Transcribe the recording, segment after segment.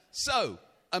So,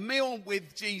 a meal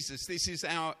with Jesus. This is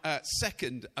our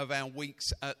second of our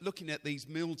weeks looking at these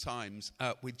meal times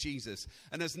with Jesus.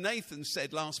 And as Nathan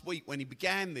said last week when he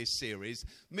began this series,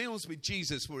 meals with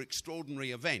Jesus were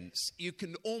extraordinary events. You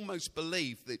can almost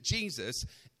believe that Jesus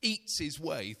eats his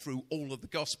way through all of the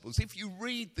Gospels. If you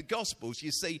read the Gospels,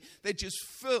 you see they're just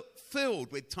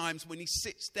filled with times when he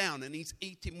sits down and he's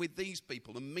eating with these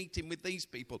people and meeting with these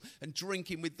people and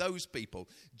drinking with those people.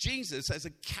 Jesus has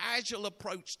a casual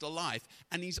approach to life,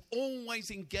 and he's always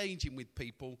engaging with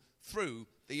people through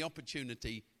the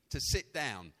opportunity to sit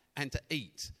down and to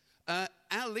eat.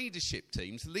 Our leadership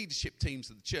teams of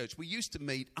the church, we used to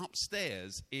meet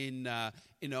upstairs in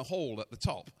a hall at the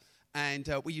top. And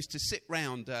we used to sit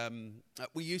round. A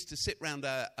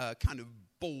kind of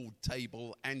board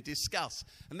table and discuss.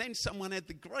 And then someone had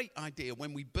the great idea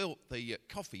when we built the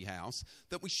coffee house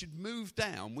that we should move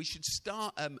down. We should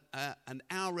start an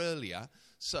hour earlier.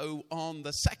 So on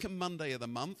the second Monday of the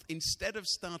month, instead of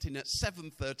starting at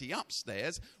 7:30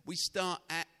 upstairs, we start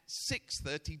at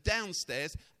 6:30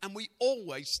 downstairs, and we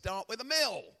always start with a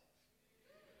meal.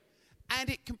 And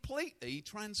it completely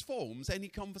transforms any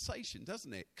conversation,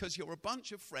 doesn't it? Because you're a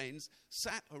bunch of friends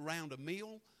sat around a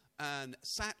meal and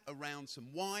sat around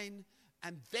some wine.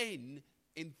 And then,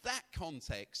 in that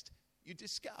context, you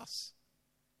discuss.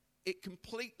 It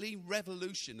completely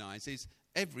revolutionizes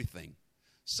everything.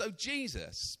 So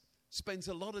Jesus spends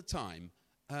a lot of time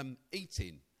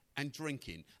eating and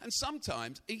drinking. And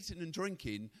sometimes eating and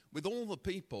drinking with all the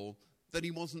people that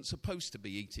he wasn't supposed to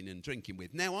be eating and drinking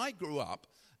with. Now, I grew up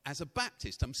as a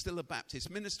Baptist. I'm still a Baptist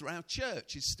minister. Our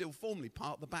church is still formally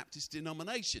part of the Baptist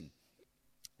denomination.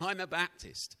 I'm a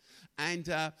Baptist. And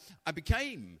I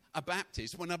became a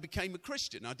Baptist when I became a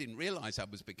Christian. I didn't realize I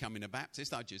was becoming a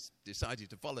Baptist. I just decided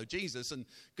to follow Jesus and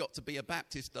got to be a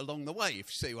Baptist along the way, if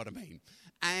you see what I mean.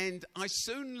 And I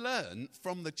soon learned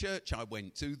from the church I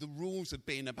went to the rules of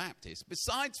being a Baptist.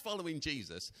 Besides following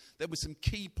Jesus, there were some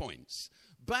key points.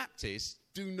 Baptists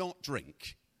do not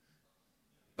drink.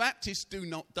 Baptists do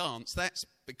not dance. That's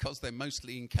because they're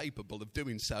mostly incapable of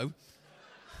doing so.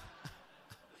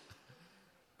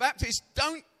 Baptists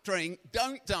don't drink,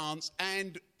 don't dance,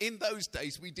 and in those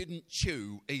days we didn't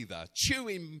chew either.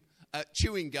 Chewing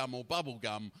gum or bubble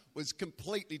gum was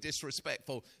completely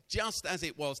disrespectful, just as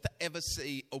it was to ever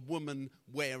see a woman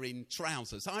wearing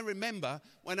trousers. I remember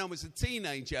when I was a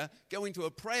teenager going to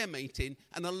a prayer meeting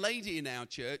and a lady in our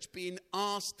church being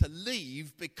asked to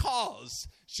leave because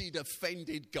she'd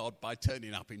offended God by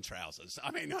turning up in trousers.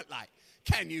 I mean, like,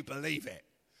 can you believe it?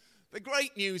 The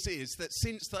great news is that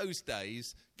since those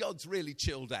days, God's really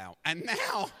chilled out. And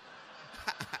now,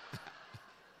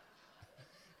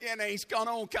 he's gone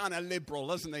all kind of liberal,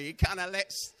 hasn't he? He kind of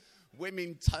lets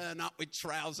women turn up with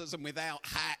trousers and without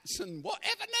hats and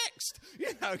whatever next.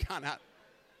 Kind of.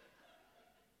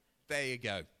 There you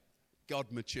go. God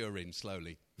maturing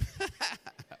slowly.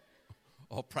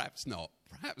 Or perhaps not.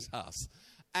 Perhaps us.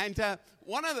 And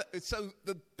so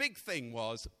the big thing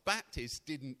was Baptists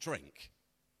didn't drink.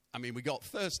 I mean, we got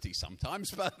thirsty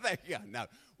sometimes, but there you go. No,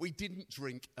 we didn't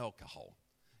drink alcohol.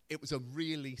 It was a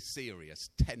really serious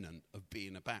tenet of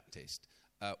being a Baptist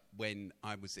when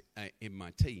I was in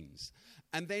my teens.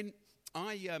 And then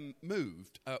I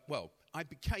I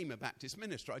became a Baptist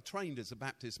minister. I trained as a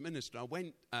Baptist minister. I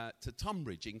went to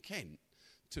Tunbridge in Kent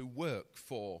to work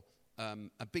for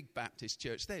a big Baptist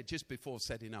church there just before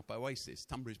setting up Oasis.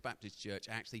 Tunbridge Baptist Church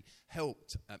actually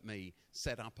helped me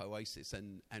set up Oasis,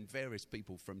 and various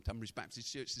people from Tunbridge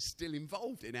Baptist Church are still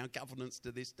involved in our governance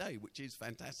to this day, which is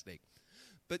fantastic.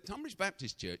 But Tunbridge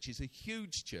Baptist Church is a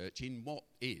huge church in what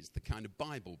is the kind of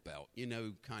Bible Belt,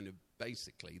 kind of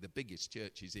basically the biggest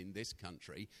churches in this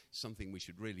country, something we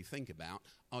should really think about,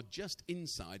 are just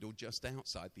inside or just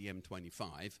outside the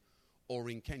M25 or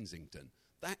in Kensington.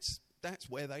 That's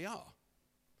where they are.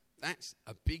 That's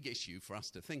a big issue for us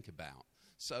to think about.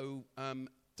 So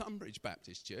Tunbridge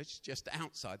Baptist Church, just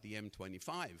outside the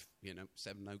M25,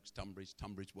 Sevenoaks,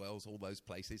 Tunbridge Wells, all those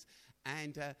places.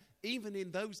 And even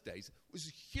in those days, it was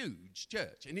a huge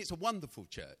church. And it's a wonderful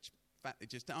church. In fact, they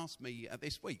just asked me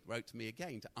this week, wrote to me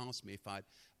again to ask me if I'd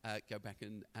go back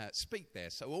and speak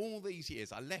there. So all these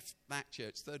years, I left that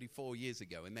church 34 years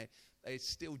ago, and they're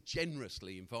still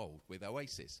generously involved with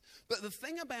Oasis. But the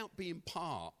thing about being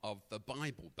part of the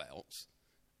Bible Belt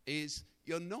is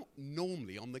you're not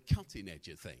normally on the cutting edge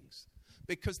of things.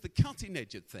 Because the cutting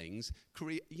edge of things,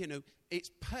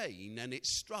 it's pain and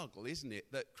it's struggle, isn't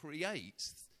it, that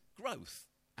creates growth,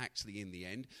 actually, in the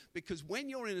end. Because when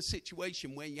you're in a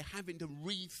situation where you're having to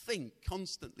rethink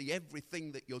constantly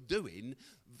everything that you're doing,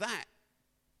 that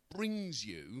brings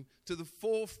you to the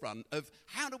forefront of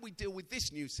how do we deal with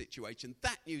this new situation,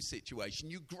 that new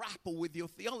situation. You grapple with your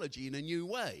theology in a new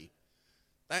way.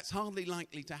 That's hardly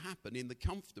likely to happen in the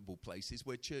comfortable places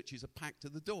where churches are packed to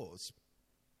the doors.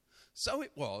 So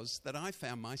it was that I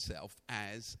found myself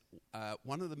as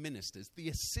one of the ministers, the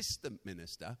assistant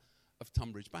minister of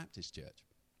Tunbridge Baptist Church.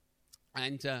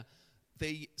 And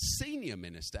the senior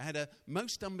minister had a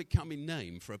most unbecoming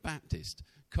name for a Baptist.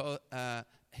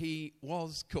 He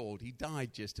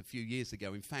died just a few years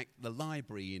ago. In fact, the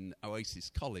library in Oasis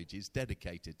College is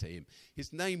dedicated to him.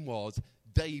 His name was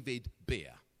David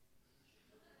Beer.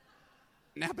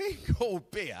 Now, being called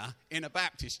Beer in a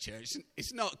Baptist church,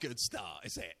 it's not a good start,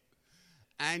 is it?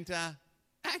 And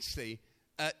actually,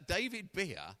 David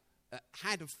Beer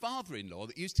had a father-in-law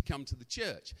that used to come to the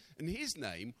church, and his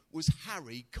name was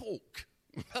Harry Cork.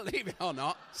 Believe it or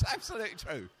not, it's absolutely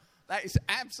true. That is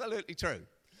absolutely true.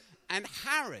 And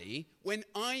Harry, when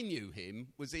I knew him,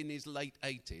 was in his late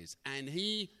 80s, and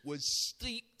he was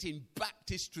steeped in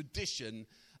Baptist tradition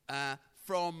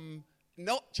from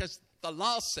not just the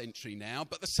last century now,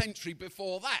 but the century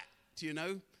before that. Do you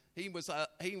know? He was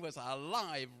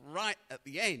alive right at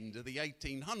the end of the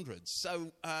 1800s.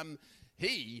 So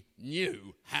he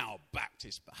knew how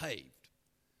Baptists behaved.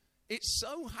 It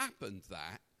so happened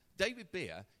that David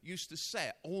Beer used to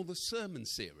set all the sermon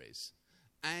series.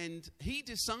 And he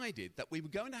decided that we were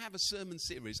going to have a sermon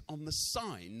series on the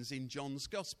signs in John's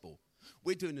Gospel.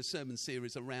 We're doing a sermon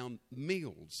series around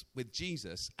meals with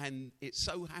Jesus. And it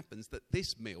so happens that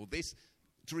this meal, this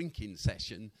drinking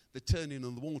session, the turning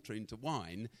of the water into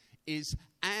wine, is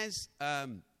as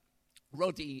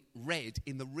Roddy read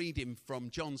in the reading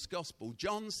from John's Gospel.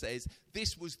 John says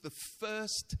this was the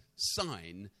first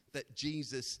sign that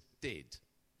Jesus did.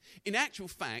 In actual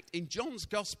fact, in John's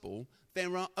Gospel,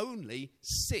 there are only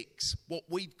 6 what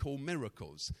we'd call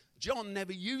miracles. John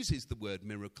never uses the word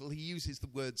miracle, he uses the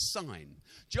word sign.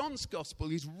 John's Gospel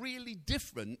is really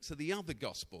different to the other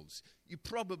Gospels. You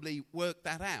probably worked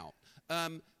that out.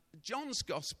 John's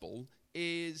Gospel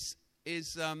is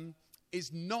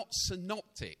not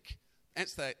synoptic.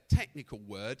 That's the technical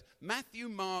word. Matthew,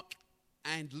 Mark,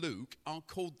 and Luke are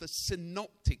called the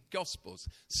synoptic Gospels.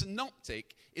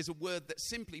 Synoptic is a word that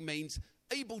simply means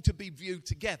able to be viewed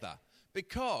together.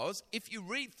 Because if you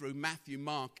read through Matthew,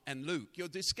 Mark, and Luke, you'll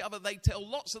discover they tell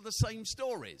lots of the same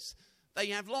stories. They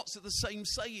have lots of the same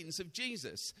sayings of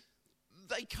Jesus.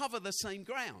 They cover the same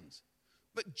ground.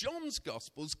 But John's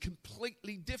Gospel is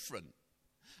completely different.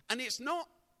 And it's not,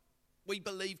 we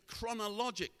believe,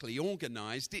 chronologically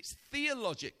organized. It's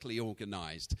theologically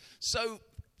organized. So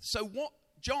what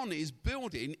John is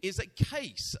building is a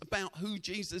case about who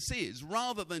Jesus is,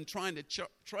 rather than trying to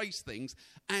trace things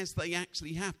as they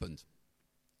actually happened.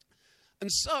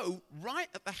 And so, right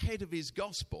at the head of his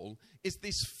gospel is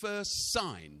this first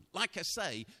sign. Like I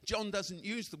say, John doesn't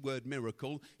use the word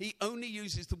miracle. He only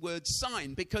uses the word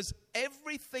sign, because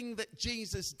everything that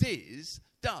Jesus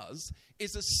does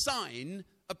is a sign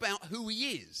about who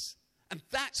he is. And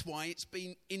that's why it's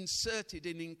been inserted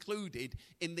and included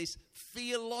in this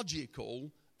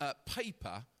theological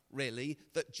paper, really,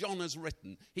 that John has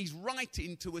written. He's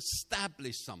writing to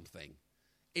establish something.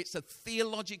 It's a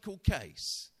theological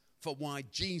case for why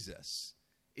Jesus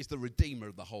is the Redeemer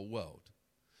of the whole world.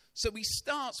 So he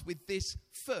starts with this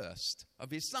first of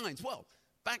his signs. Well,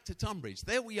 back to Tunbridge.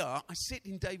 There we are. I sit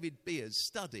in David Beer's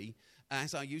study,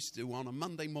 as I used to on a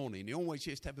Monday morning. He always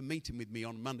used to have a meeting with me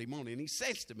on a Monday morning. And he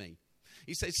says to me,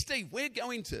 he says, Steve, we're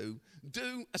going to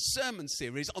do a sermon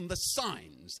series on the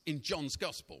signs in John's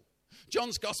Gospel.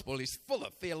 John's Gospel is full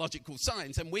of theological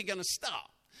signs, and we're going to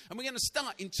start. And we're going to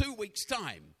start in 2 weeks'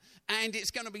 time. And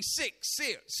it's going to be 6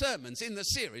 sermons in the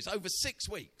series over 6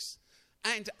 weeks.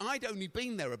 And I'd only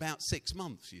been there about 6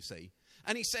 months, you see.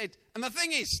 And he said, and the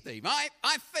thing is, Steve,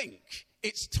 I think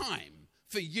it's time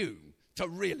for you to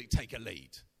really take a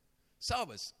lead. So I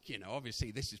was,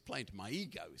 obviously this is playing to my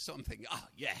ego. So I'm thinking,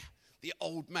 the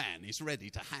old man is ready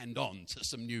to hand on to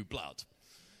some new blood.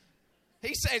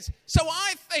 He says, so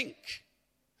I think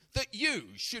that you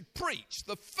should preach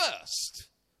the first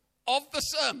of the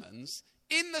sermons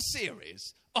in the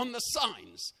series on the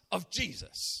signs of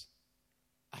Jesus.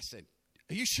 I said,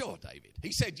 are you sure, David?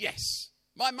 He said, yes.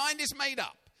 My mind is made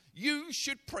up. You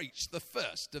should preach the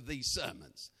first of these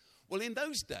sermons. Well, in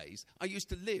those days, I used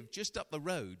to live just up the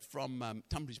road from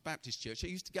Tunbridge Baptist Church. I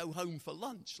used to go home for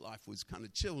lunch. Life was kind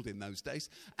of chilled in those days.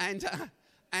 And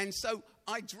so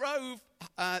I drove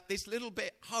this little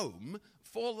bit home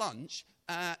for lunch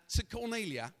to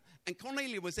Cornelia. And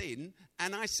Cornelia was in,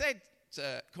 and I said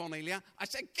to Cornelia, I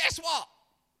said, guess what?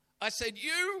 I said,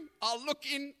 you are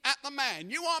looking at the man.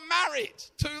 You are married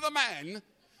to the man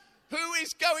who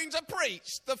is going to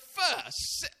preach the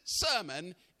first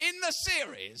sermon in the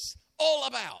series all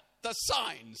about the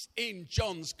signs in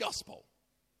John's Gospel.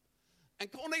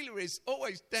 And Cornelia is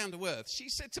always down to earth. She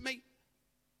said to me,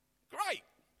 great,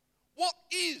 what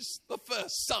is the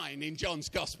first sign in John's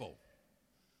Gospel?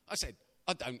 I said,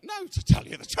 I don't know, to tell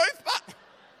you the truth, but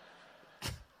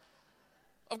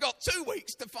I've got 2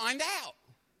 weeks to find out.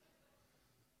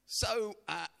 So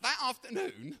that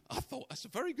afternoon, I thought, that's a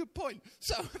very good point.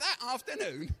 So that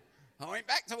afternoon, I went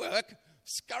back to work,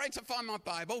 scurried to find my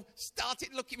Bible,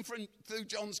 started looking through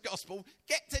John's Gospel,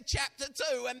 get to chapter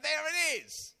 2, and there it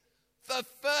is. The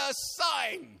first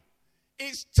sign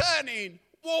is turning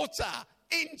water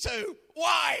into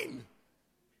wine.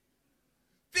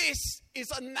 This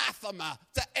is anathema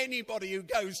to anybody who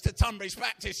goes to Tunbridge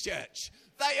Baptist Church.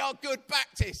 They are good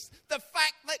Baptists. The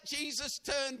fact that Jesus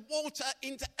turned water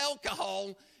into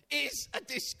alcohol is a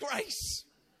disgrace.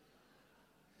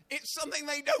 It's something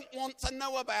they don't want to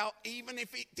know about, even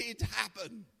if it did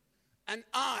happen. And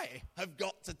I have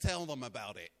got to tell them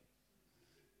about it.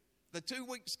 The 2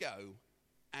 weeks go,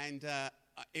 and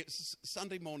it's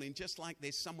Sunday morning, just like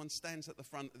this. Someone stands at the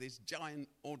front of this giant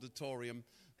auditorium.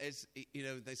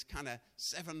 There's kind of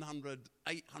 700,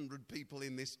 800 people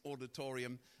in this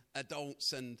auditorium,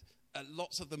 adults, and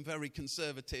lots of them very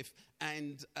conservative.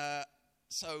 And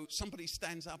so somebody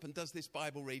stands up and does this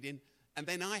Bible reading, and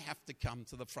then I have to come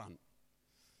to the front,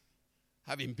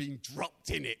 having been dropped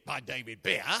in it by David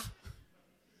Beer.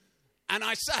 And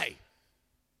I say,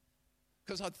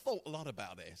 because I'd thought a lot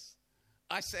about this,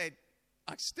 I said,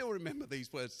 I still remember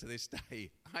these words to this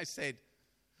day. I said,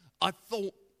 I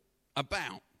thought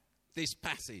about this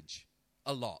passage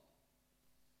a lot.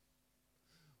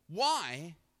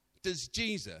 Why does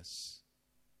Jesus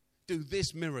do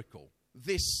this miracle,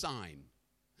 this sign?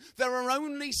 There are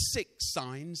only 6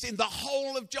 signs in the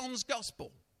whole of John's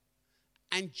Gospel.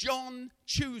 And John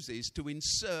chooses to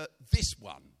insert this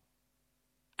one.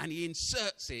 And he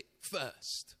inserts it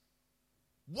first.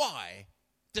 Why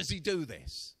does he do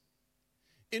this?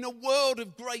 In a world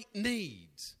of great need,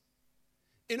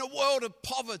 in a world of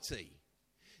poverty,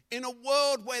 in a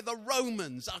world where the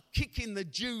Romans are kicking the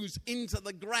Jews into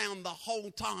the ground the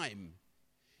whole time,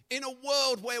 in a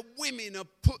world where women are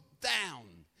put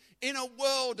down, in a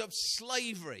world of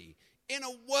slavery, in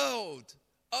a world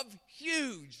of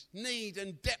huge need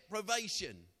and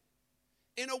deprivation,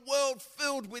 in a world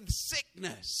filled with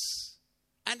sickness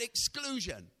and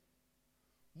exclusion,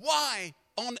 why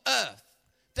on earth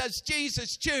does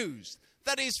Jesus choose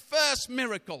that his first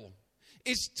miracle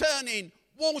is turning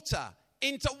water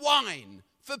into wine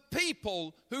for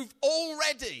people who've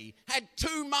already had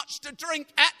too much to drink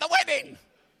at the wedding?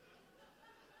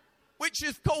 Which,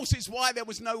 of course, is why there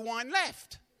was no wine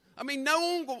left. I mean,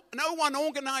 no one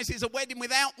organizes a wedding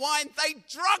without wine. They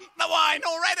drunk the wine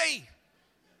already.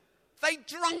 They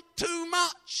drunk too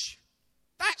much.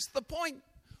 That's the point.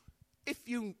 If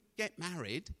you get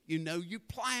married, you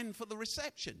plan for the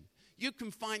reception. You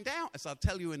can find out, as I'll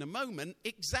tell you in a moment,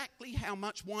 exactly how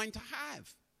much wine to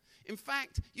have. In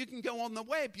fact, you can go on the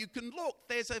web, you can look,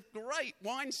 there's a great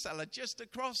wine cellar just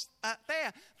across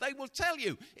there. They will tell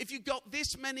you, if you've got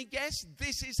this many guests,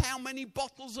 this is how many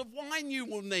bottles of wine you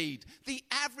will need. The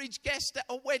average guest at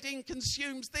a wedding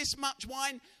consumes this much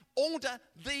wine. Order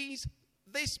this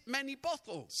many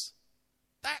bottles.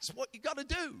 That's what you got to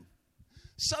do.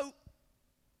 So,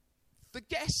 the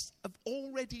guests have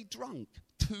already drunk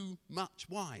too much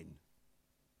wine.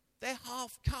 They're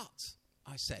half cut,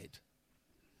 I said.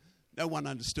 No one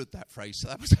understood that phrase, so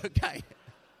that was okay.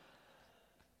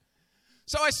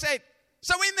 So I said,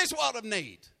 so in this world of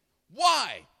need,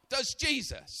 why does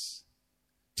Jesus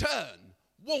turn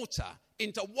water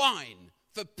into wine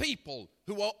for people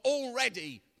who are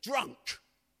already drunk?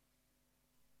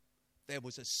 There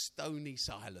was a stony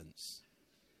silence.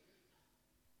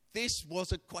 This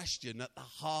was a question at the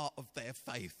heart of their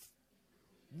faith.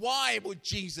 Why would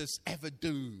Jesus ever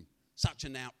do such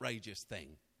an outrageous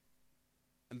thing?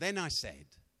 And then I said,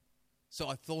 so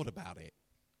I thought about it,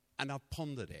 and I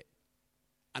pondered it,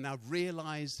 and I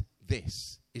realized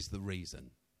this is the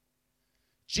reason.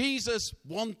 Jesus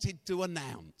wanted to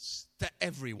announce to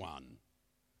everyone,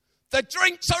 the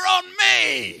drinks are on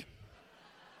me!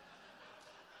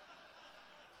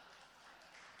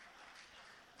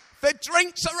 The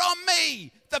drinks are on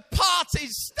me! The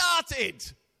party's started!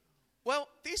 Well,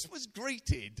 this was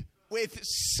greeted with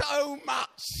so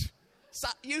much. So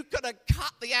you could have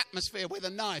cut the atmosphere with a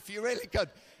knife. You really could.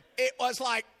 It was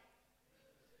like...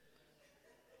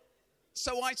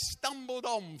 So I stumbled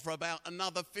on for about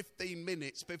another 15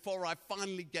 minutes before I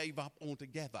finally gave up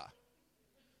altogether.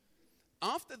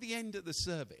 After the end of the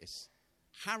service,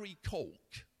 Harry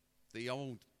Cork, the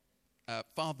old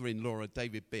father-in-law of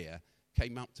David Beer,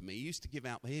 came up to me. He used to give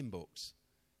out the hymn books.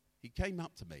 He came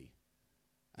up to me,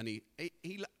 and he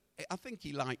I think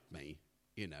he liked me,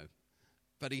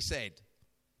 but he said,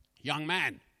 "Young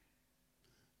man."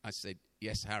 I said,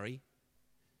 "Yes, Harry."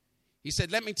 He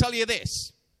said, "Let me tell you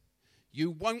this.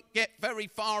 You won't get very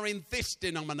far in this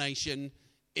denomination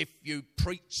if you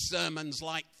preach sermons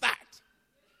like that."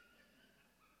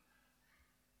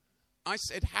 I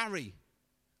said, "Harry,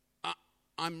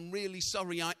 I'm really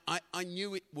sorry. I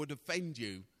knew it would offend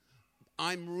you.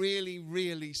 I'm really,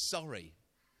 really sorry.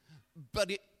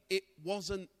 But it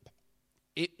wasn't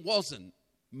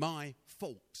my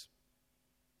fault."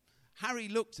 Harry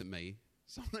looked at me.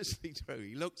 It's honestly true.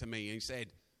 He looked at me and he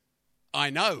said, I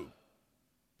know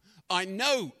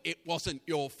it wasn't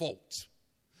your fault.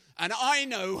 And I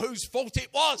know whose fault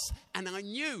it was." And I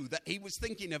knew that he was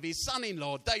thinking of his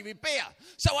son-in-law, David Beer.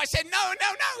 So I said, no,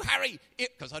 Harry.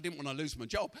 Because I didn't want to lose my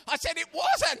job. I said, it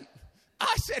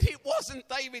wasn't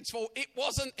David's fault. It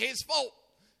wasn't his fault.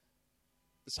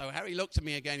 So Harry looked at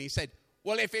me again. He said,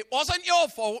 "Well, if it wasn't your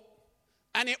fault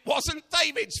and it wasn't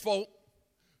David's fault,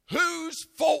 whose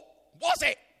fault was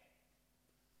it?"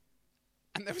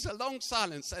 And there was a long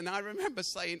silence. And I remember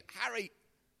saying, "Harry,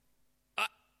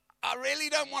 I really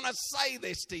don't want to say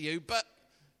this to you, but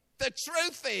the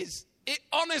truth is, it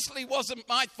honestly wasn't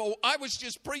my fault. I was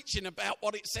just preaching about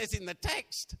what it says in the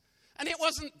text. And it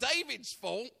wasn't David's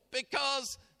fault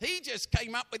because he just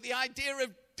came up with the idea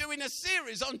of doing a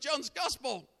series on John's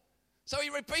Gospel." So he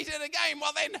repeated it again.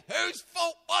 "Well, then, whose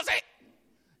fault was it?"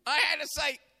 I had to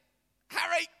say,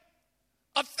 "Harry,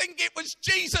 I think it was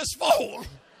Jesus' fault."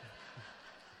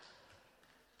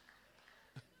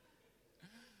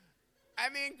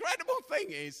 And the incredible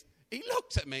thing is, he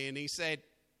looked at me and he said,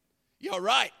 "You're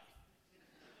right."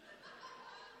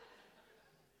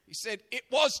 He said, "It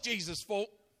was Jesus'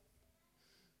 fault,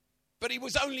 but he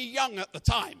was only young at the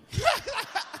time."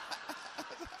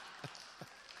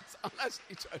 It's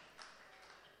honestly true.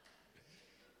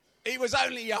 He was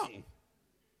only young.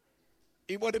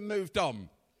 He would have moved on.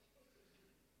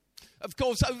 Of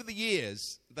course, over the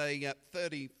years,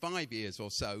 35 years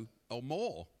or so, or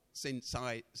more, since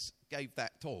I gave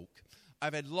that talk,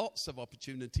 I've had lots of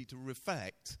opportunity to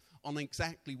reflect on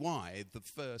exactly why the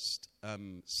first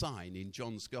sign in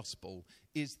John's Gospel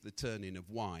is the turning of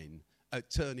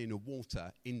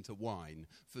water into wine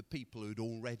for people who'd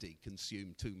already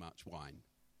consumed too much wine.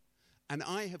 And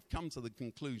I have come to the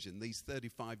conclusion, these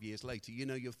 35 years later,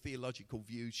 your theological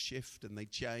views shift and they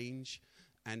change,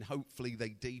 and hopefully they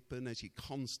deepen as you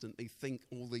constantly think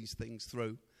all these things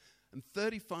through. And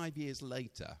 35 years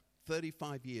later,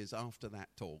 35 years after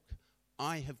that talk,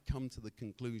 I have come to the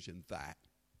conclusion that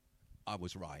I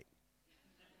was right.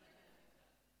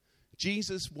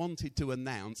 Jesus wanted to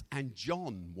announce, and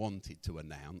John wanted to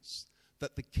announce,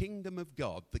 that the kingdom of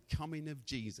God, the coming of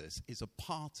Jesus, is a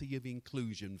party of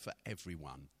inclusion for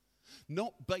everyone.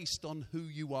 Not based on who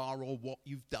you are or what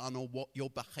you've done or what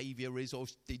your behavior is or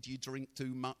did you drink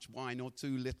too much wine or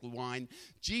too little wine.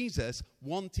 Jesus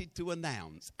wanted to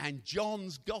announce, and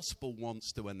John's gospel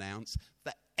wants to announce,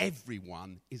 that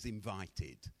everyone is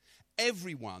invited.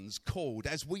 Everyone's called,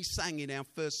 as we sang in our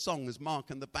first song as Mark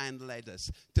and the band led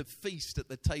us, to feast at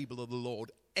the table of the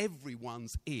Lord.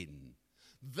 Everyone's in.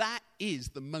 That is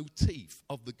the motif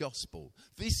of the gospel.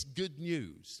 This good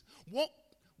news. What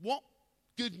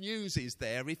good news is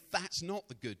there if that's not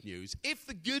the good news? If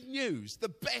the good news, the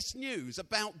best news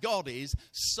about God is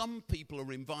some people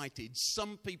are invited,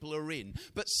 some people are in,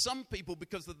 but some people,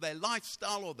 because of their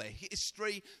lifestyle or their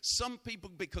history, some people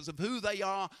because of who they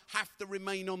are, have to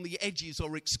remain on the edges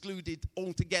or excluded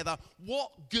altogether.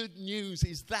 What good news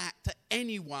is that to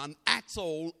anyone at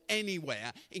all,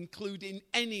 anywhere, including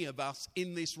any of us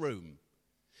in this room?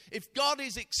 If God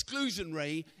is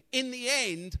exclusionary, in the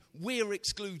end, we're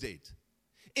excluded.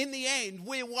 In the end,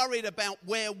 we're worried about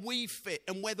where we fit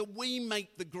and whether we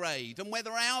make the grade and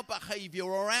whether our behavior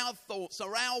or our thoughts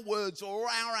or our words or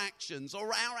our actions or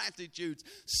our attitudes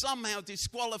somehow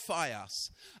disqualify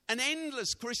us. And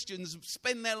endless Christians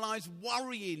spend their lives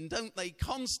worrying, don't they,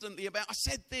 constantly about, I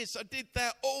said this, I did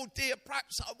that, oh dear,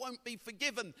 perhaps I won't be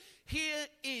forgiven. Here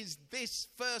is this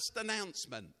first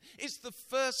announcement. It's the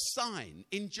first sign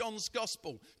in John's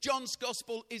Gospel. John's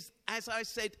Gospel is, as I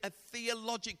said, a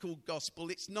theological gospel.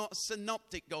 It's not a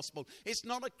synoptic gospel. It's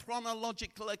not a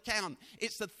chronological account.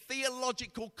 It's a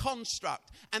theological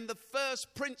construct. And the first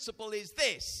principle is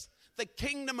this: the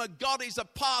kingdom of God is a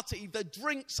party. The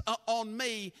drinks are on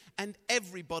me and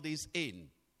everybody's in.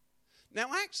 Now,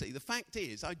 actually, the fact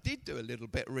is, I did do a little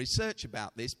bit of research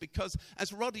about this because,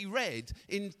 as Roddy read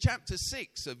in chapter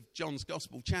 6 of John's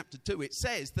Gospel, chapter 2, it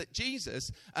says that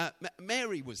Jesus,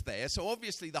 Mary was there, so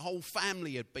obviously the whole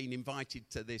family had been invited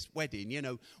to this wedding. You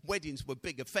know, weddings were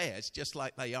big affairs, just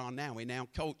like they are now in our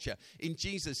culture. In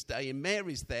Jesus' day, and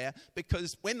Mary's there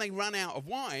because when they run out of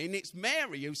wine, it's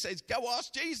Mary who says, go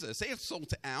ask Jesus, he'll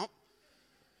sort it out.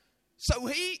 So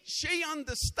she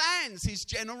understands his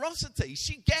generosity.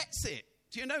 She gets it.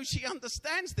 Do you know, she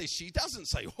understands this. She doesn't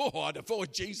say, oh, I'd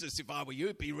avoid Jesus if I were you.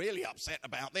 I'd be really upset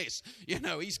about this. You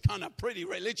know, he's kind of pretty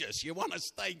religious. You want to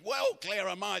stay well clear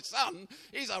of my son.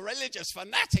 He's a religious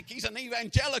fanatic. He's an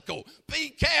evangelical. Be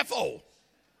careful.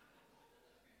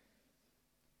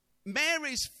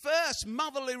 Mary's first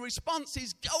motherly response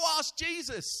is, go ask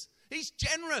Jesus. He's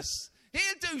generous.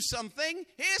 He'll do something.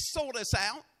 He'll sort us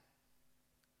out.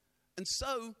 And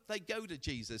so they go to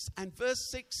Jesus. And verse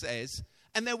 6 says,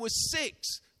 and there were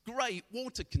 6 great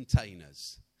water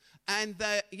containers. And,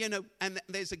 and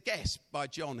there's a guess by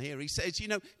John here. He says,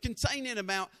 containing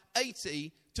about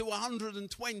 80 to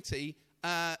 120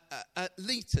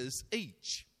 litres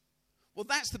each. Well,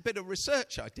 that's the bit of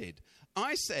research I did.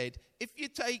 I said, if you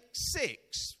take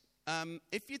 6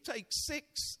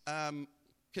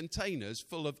 containers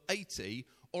full of 80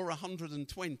 or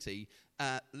 120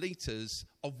 litres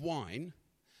of wine,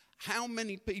 how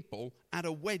many people at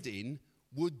a wedding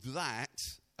would that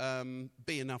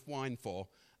be enough wine for?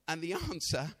 And the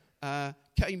answer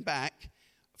came back,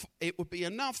 it would be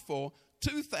enough for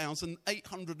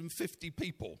 2,850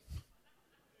 people.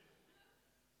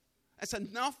 That's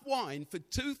enough wine for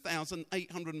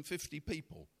 2,850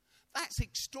 people. That's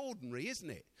extraordinary, isn't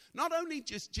it? Not only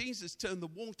just Jesus turned the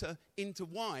water into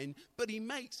wine, but he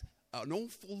makes an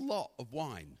awful lot of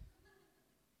wine.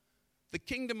 The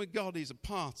kingdom of God is a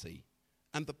party,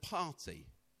 and the party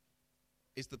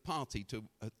is the party to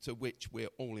which we're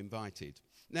all invited.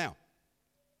 Now,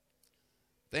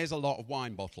 there's a lot of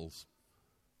wine bottles.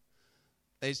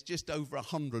 There's just over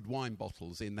 100 wine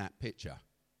bottles in that picture.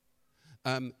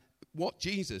 What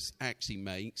Jesus actually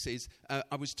makes is,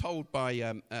 I was told by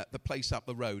the place up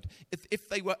the road, if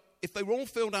they were all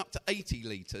filled up to 80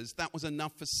 litres, that was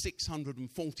enough for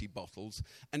 640 bottles.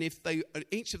 And if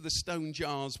each of the stone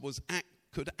jars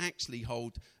could actually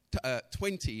hold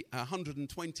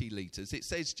 120 litres, it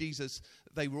says Jesus,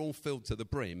 they were all filled to the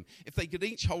brim. If they could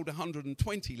each hold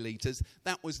 120 litres,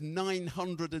 that was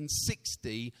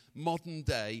 960 modern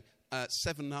day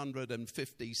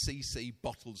 750 cc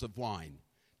bottles of wine.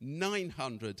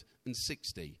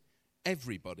 960.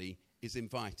 Everybody is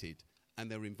invited,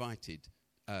 and they're invited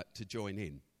to join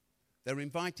in. They're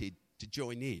invited to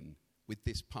join in with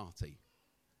this party.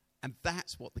 And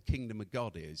that's what the kingdom of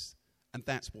God is, and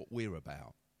that's what we're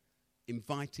about.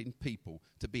 Inviting people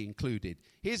to be included.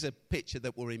 Here's a picture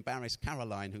that will embarrass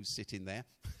Caroline, who's sitting there.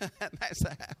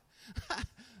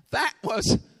 That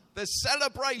was the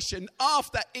celebration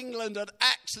after England had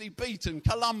actually beaten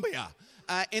Colombia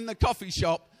in the coffee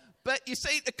shop. But you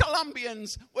see, the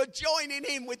Colombians were joining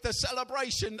in with the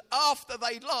celebration after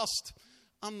they'd lost.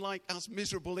 Unlike us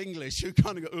miserable English who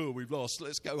kind of go, oh, we've lost,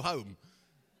 let's go home.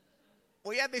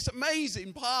 We had this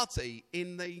amazing party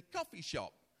in the coffee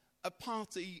shop, a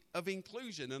party of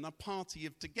inclusion and a party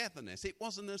of togetherness. It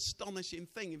was an astonishing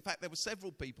thing. In fact, there were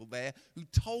several people there who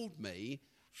told me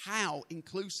how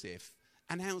inclusive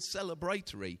and how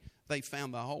celebratory they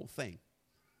found the whole thing.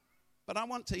 But I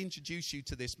want to introduce you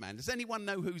to this man. Does anyone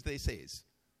know who this is?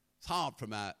 It's hard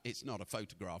it's not a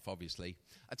photograph, obviously.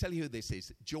 I tell you who this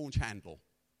is, George Handel.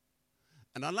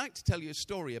 And I'd like to tell you a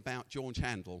story about George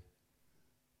Handel.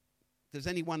 Does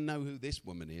anyone know who this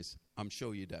woman is? I'm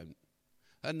sure you don't.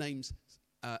 Her name's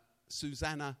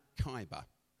Susanna Khyber.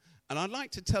 And I'd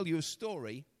like to tell you a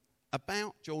story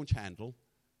about George Handel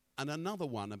and another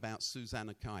one about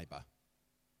Susanna Khyber.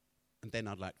 And then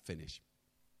I'd like to finish.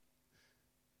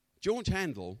 George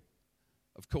Handel,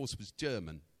 of course, was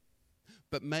German,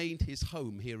 but made his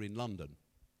home here in London.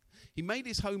 He made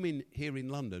his home here in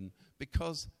London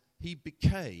because he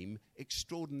became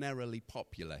extraordinarily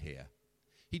popular here.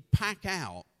 He'd pack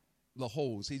out the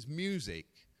halls. His music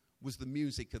was the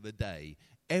music of the day.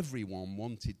 Everyone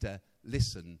wanted to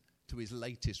listen to his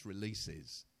latest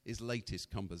releases, his latest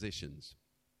compositions.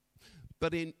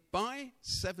 But by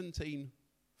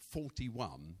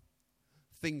 1741,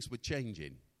 things were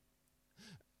changing.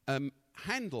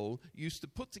 Handel used to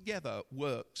put together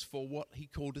works for what he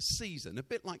called a season, a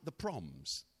bit like the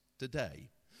proms today.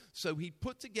 So he'd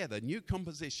put together new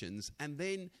compositions, and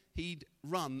then he'd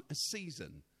run a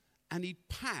season. And he'd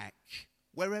pack,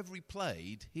 wherever he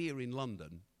played here in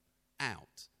London,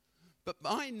 out. But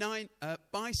by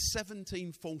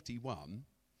 1741,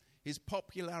 his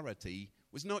popularity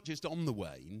was not just on the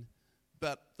wane,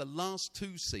 but the last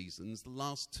two seasons, the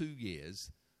last 2 years,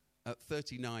 at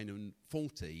 39 and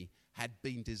 40, had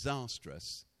been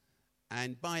disastrous.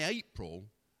 And by April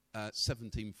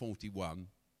 1741,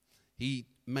 he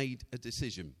made a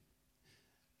decision.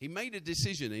 He made a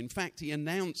decision, in fact, he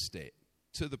announced it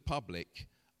to the public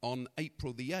on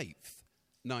April the 8th,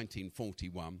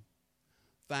 1941,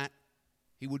 that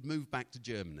he would move back to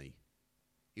Germany.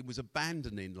 He was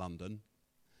abandoning London.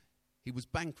 He was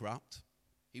bankrupt.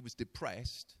 He was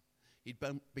depressed. He'd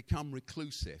become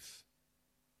reclusive.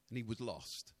 And he was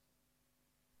lost.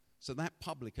 So that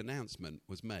public announcement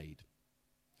was made.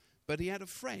 But he had a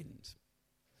friend.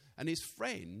 And his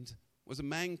friend was a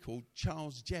man called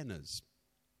Charles Jenners.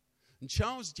 And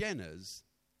Charles Jenners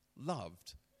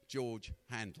loved George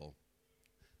Handel.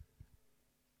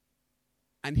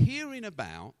 And hearing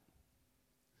about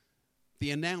the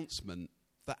announcement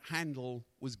that Handel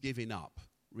was giving up,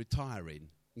 retiring,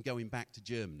 and going back to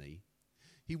Germany,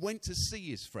 he went to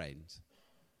see his friend,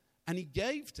 and he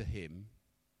gave to him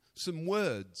some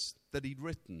words that he'd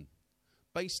written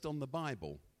based on the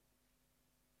Bible.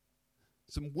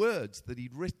 Some words that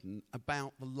he'd written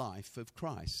about the life of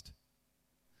Christ.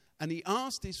 And he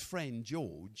asked his friend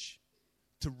George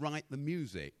to write the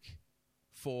music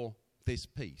for this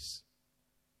piece.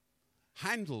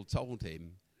 Handel told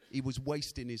him he was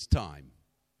wasting his time.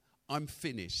 I'm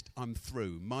finished. I'm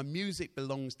through. My music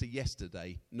belongs to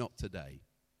yesterday, not today.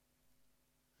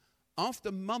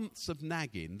 After months of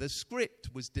nagging, the script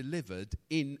was delivered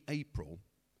in April.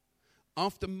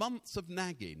 After months of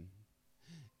nagging,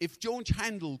 if George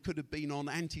Handel could have been on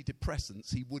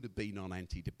antidepressants, he would have been on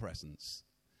antidepressants.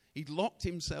 He'd locked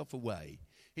himself away.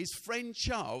 His friend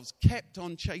Charles kept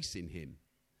on chasing him.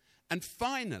 And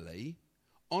finally,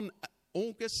 on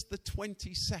August the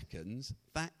 22nd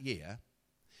that year,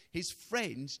 his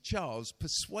friend Charles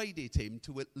persuaded him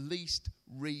to at least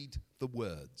read the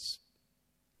words.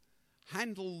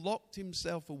 Handel locked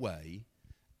himself away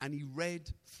and he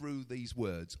read through these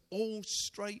words, all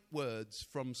straight words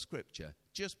from Scripture,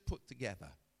 just put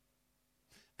together.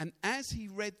 And as he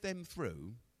read them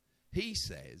through, he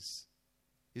says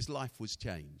his life was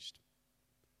changed.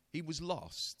 He was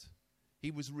lost.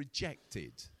 He was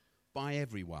rejected by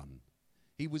everyone.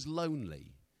 He was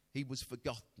lonely. He was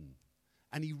forgotten.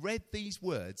 And he read these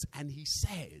words and he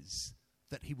says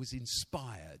that he was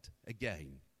inspired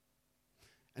again.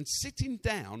 And sitting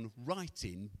down,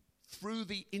 writing through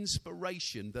the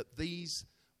inspiration that these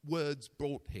words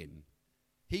brought him,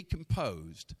 he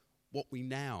composed what we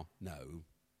now know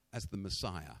as the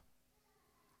Messiah.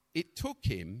 It took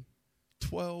him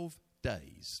 12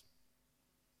 days.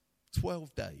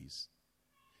 12 days.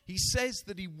 He says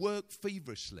that he worked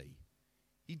feverishly.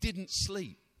 He didn't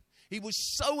sleep. He was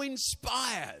so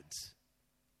inspired,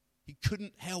 he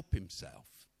couldn't help himself.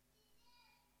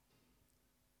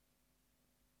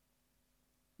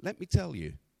 Let me tell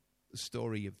you the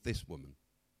story of this woman.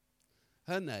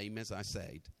 Her name, as I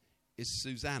said, is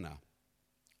Susanna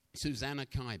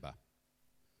Khyber.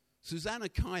 Susanna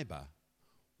Khyber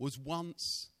was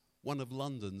once one of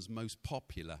London's most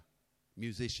popular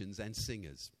musicians and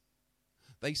singers.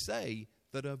 They say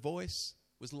that her voice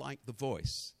was like the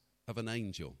voice of an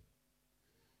angel.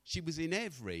 She was in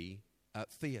every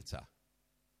theatre.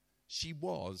 She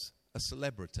was a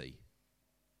celebrity.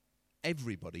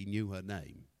 Everybody knew her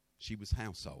name. She was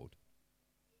household.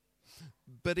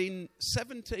 But in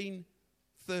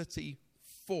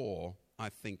 1734, I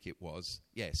think it was,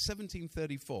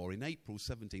 1734, in April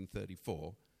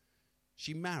 1734,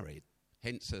 she married,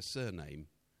 hence her surname,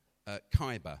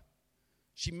 Khyber.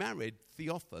 She married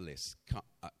Theophilus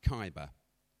Khyber.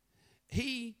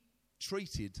 He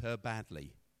treated her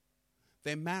badly.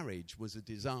 Their marriage was a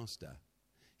disaster.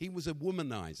 He was a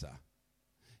womanizer.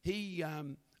 He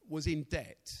was in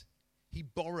debt. He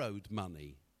borrowed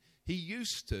money. He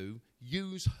used to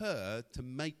use her to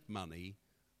make money,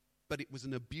 but it was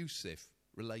an abusive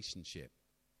relationship.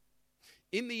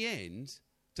 In the end,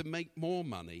 to make more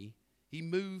money, he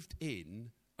moved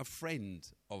in a friend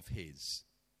of his.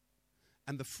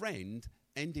 And the friend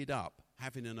ended up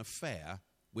having an affair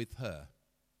with her.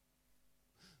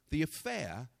 The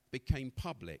affair became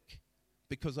public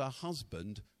because her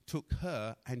husband took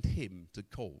her and him to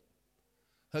court.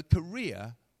 Her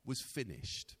career was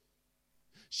finished.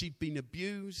 She'd been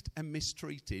abused and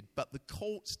mistreated, but the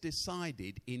courts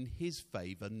decided in his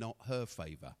favor, not her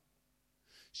favor.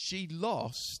 She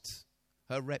lost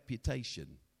her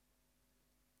reputation.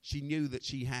 She knew that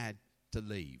she had to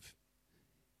leave.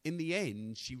 In the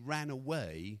end, she ran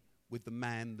away with the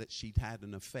man that she'd had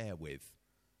an affair with,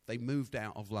 they moved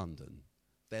out of London.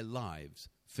 Their lives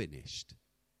finished.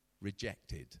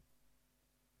 Rejected.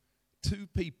 2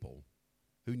 people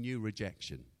who knew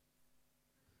rejection.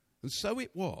 And so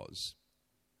it was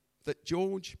that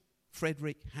George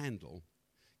Frederick Handel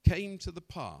came to the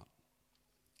part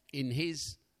in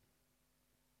his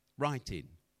writing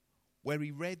where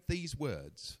he read these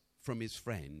words from his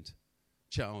friend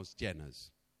Charles Jenners.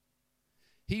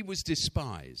 He was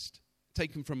despised,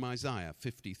 taken from Isaiah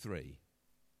 53.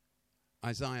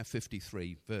 Isaiah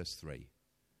 53 verse 3.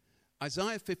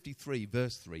 Isaiah 53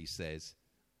 verse 3 says,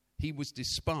 he was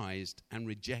despised and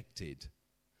rejected,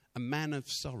 a man of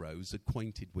sorrows,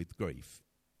 acquainted with grief.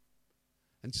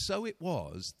 And so it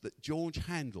was that George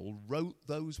Handel wrote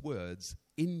those words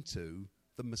into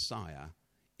the Messiah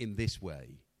in this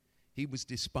way. He was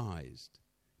despised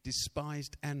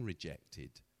and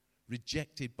rejected,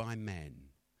 rejected by men,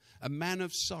 a man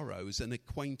of sorrows and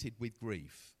acquainted with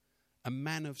grief, a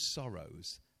man of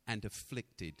sorrows and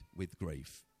afflicted with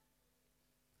grief.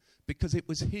 Because it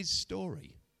was his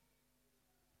story,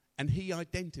 and he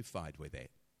identified with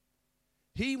it.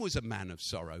 He was a man of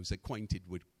sorrows, acquainted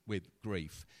with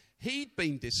grief. He'd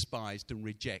been despised and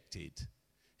rejected.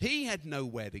 He had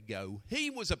nowhere to go. He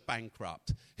was a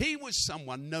bankrupt. He was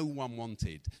someone no one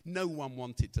wanted. No one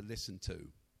wanted to listen to.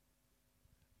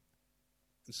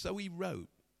 And so he wrote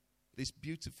this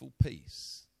beautiful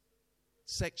piece,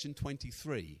 section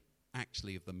 23,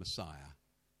 actually, of the Messiah.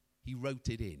 He wrote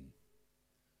it in.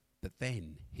 But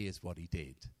then, here's what he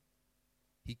did.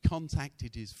 He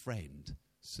contacted his friend,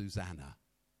 Susanna.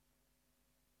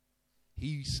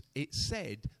 It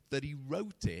said that he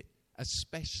wrote it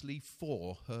especially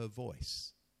for her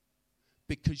voice,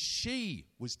 because she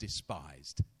was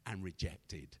despised and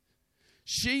rejected.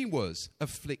 She was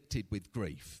afflicted with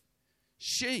grief.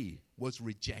 She was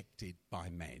rejected by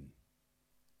men.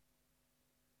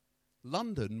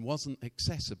 London wasn't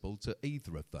accessible to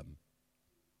either of them.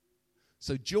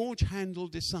 So George Handel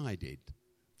decided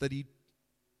that he'd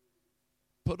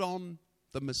put on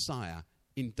the Messiah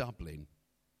in Dublin.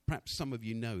 Perhaps some of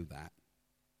you know that.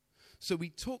 So he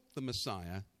took the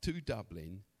Messiah to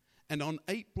Dublin, and on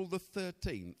April the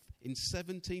 13th in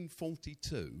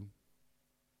 1742,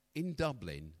 in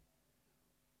Dublin,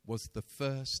 was the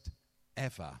first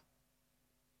ever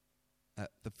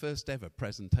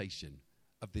presentation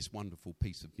of this wonderful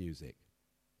piece of music.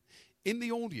 In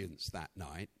the audience that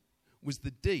night was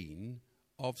the Dean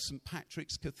of St.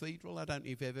 Patrick's Cathedral. I don't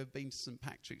know if you've ever been to St.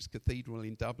 Patrick's Cathedral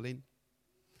in Dublin.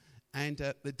 And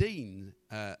the Dean,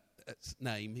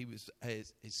 name,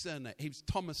 his surname, he was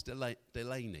Thomas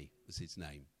Delaney was his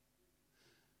name.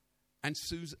 And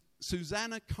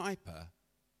Susanna Kuiper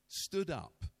stood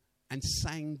up and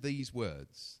sang these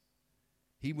words.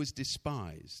 He was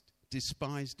despised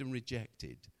and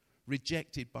rejected,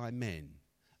 rejected by men,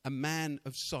 a man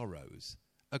of sorrows,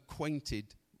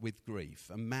 acquainted with grief,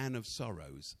 a man of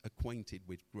sorrows, acquainted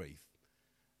with grief.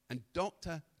 And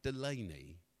Dr.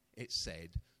 Delaney, it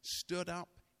said, stood up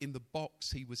in the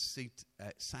box he was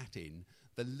sat in,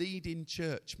 the leading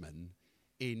churchman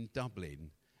in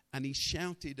Dublin, and he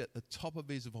shouted at the top of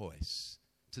his voice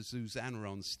to Susanna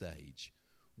on stage,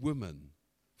 "Woman,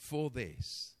 for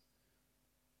this,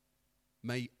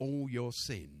 may all your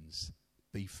sins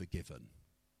be forgiven."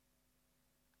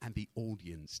 And the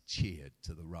audience cheered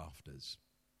to the rafters.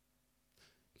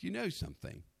 Do you know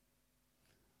something?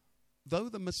 Though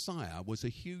the Messiah was a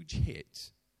huge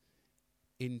hit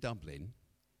in Dublin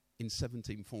in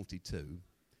 1742,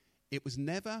 it was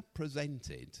never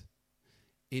presented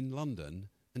in London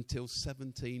until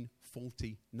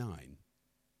 1749.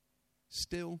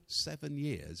 Still 7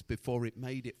 years before it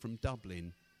made it from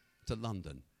Dublin to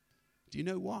London. Do you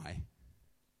know why?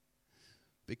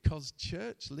 Because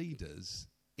church leaders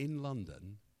in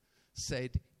London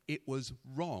said it was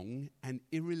wrong and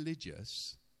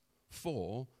irreligious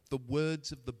for the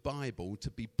words of the Bible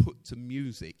to be put to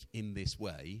music in this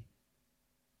way,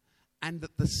 and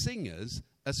that the singers,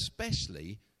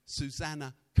 especially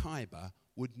Susanna Kuiper,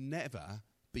 would never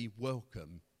be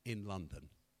welcome in London.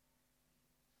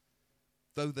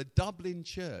 Though the Dublin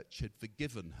church had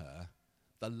forgiven her,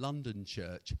 the London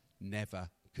church never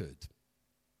could.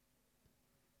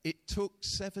 It took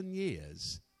 7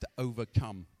 years to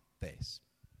overcome this.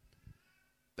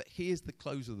 But here's the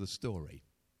close of the story.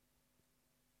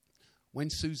 When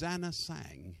Susanna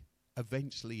sang,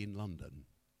 eventually in London,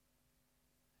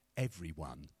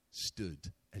 everyone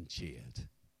stood and cheered.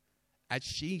 As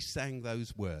she sang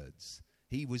those words,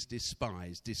 he was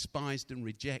despised and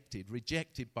rejected,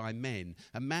 rejected by men,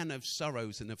 a man of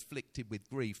sorrows and afflicted with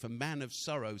grief, a man of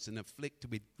sorrows and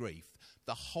afflicted with grief.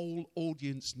 The whole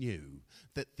audience knew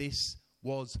that this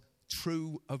was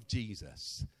true of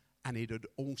Jesus, and it had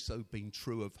also been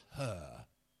true of her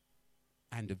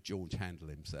and of George Handel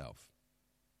himself.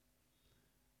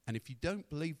 And if you don't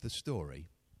believe the story,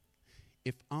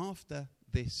 if after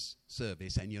this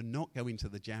service, and you're not going to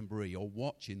the Jamboree or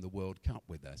watching the World Cup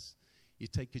with us, you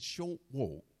take a short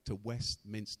walk to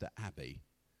Westminster Abbey,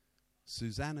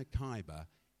 Susanna Khyber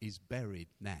is buried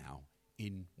now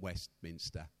in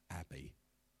Westminster Abbey.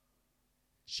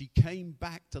 She came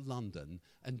back to London,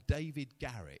 and David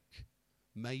Garrick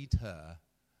made her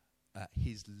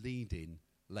his leading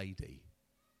lady.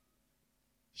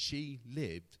 She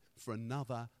lived for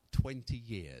another 20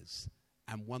 years,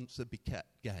 and once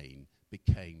again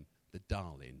became the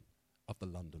darling of the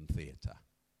London Theatre.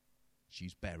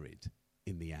 She's buried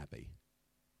in the Abbey.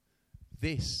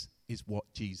 This is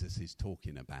what Jesus is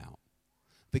talking about.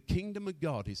 The kingdom of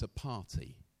God is a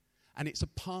party, and it's a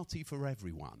party for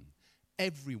everyone.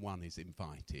 Everyone is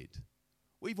invited.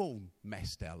 We've all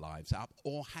messed our lives up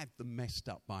or had them messed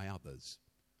up by others.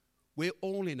 We're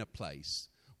all in a place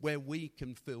where we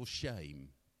can feel shame.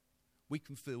 We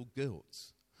can feel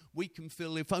guilt. We can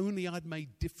feel, if only I'd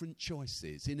made different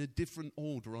choices in a different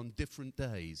order on different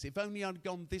days. If only I'd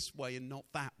gone this way and not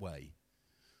that way.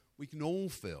 We can all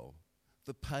feel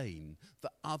the pain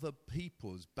that other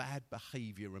people's bad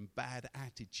behavior and bad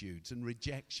attitudes and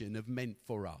rejection have meant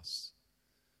for us.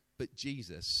 But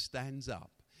Jesus stands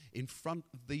up in front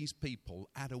of these people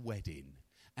at a wedding,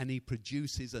 and he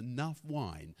produces enough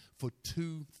wine for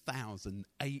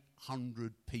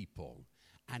 2,800 people.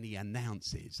 And he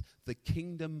announces the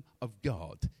kingdom of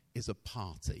God is a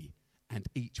party, and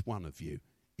each one of you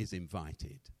is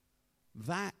invited.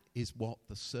 That is what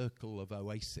the Circle of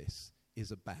Oasis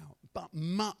is about. But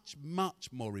much,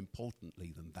 much more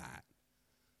importantly than that,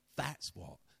 that's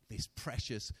what this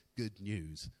precious good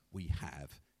news we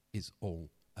have is all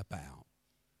about.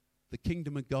 The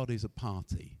kingdom of God is a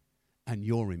party, and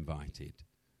you're invited.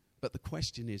 But the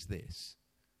question is this: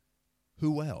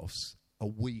 who else are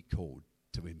we called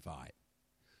to invite?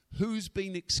 Who's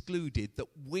been excluded that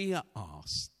we are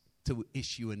asked to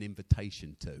issue an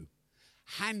invitation to?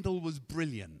 Handel was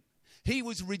brilliant. He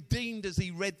was redeemed as he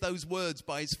read those words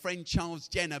by his friend Charles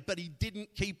Jenner, but he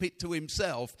didn't keep it to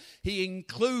himself. He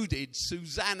included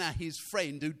Susanna, his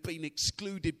friend, who'd been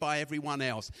excluded by everyone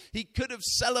else. He could have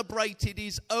celebrated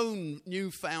his own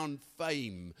newfound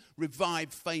fame,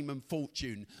 revived fame and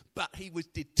fortune, but he was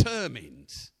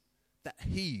determined that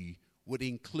he would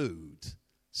include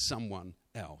someone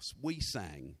else. We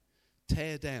sang,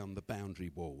 "Tear down the boundary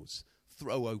walls,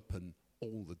 throw open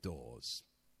all the doors."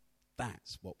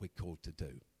 That's what we're called to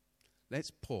do.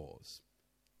 Let's pause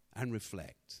and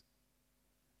reflect,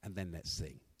 and then let's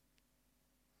sing.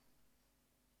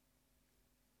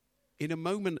 In a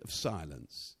moment of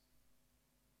silence,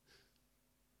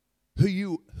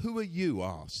 who are you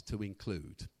asked to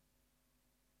include?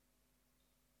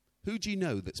 Who do you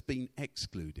know that's been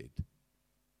excluded,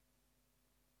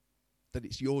 that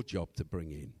it's your job to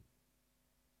bring in?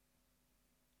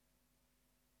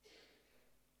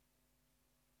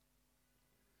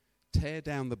 Tear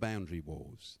down the boundary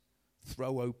walls,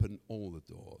 throw open all the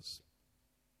doors,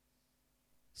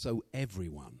 so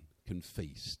everyone can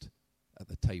feast at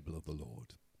the table of the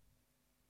Lord.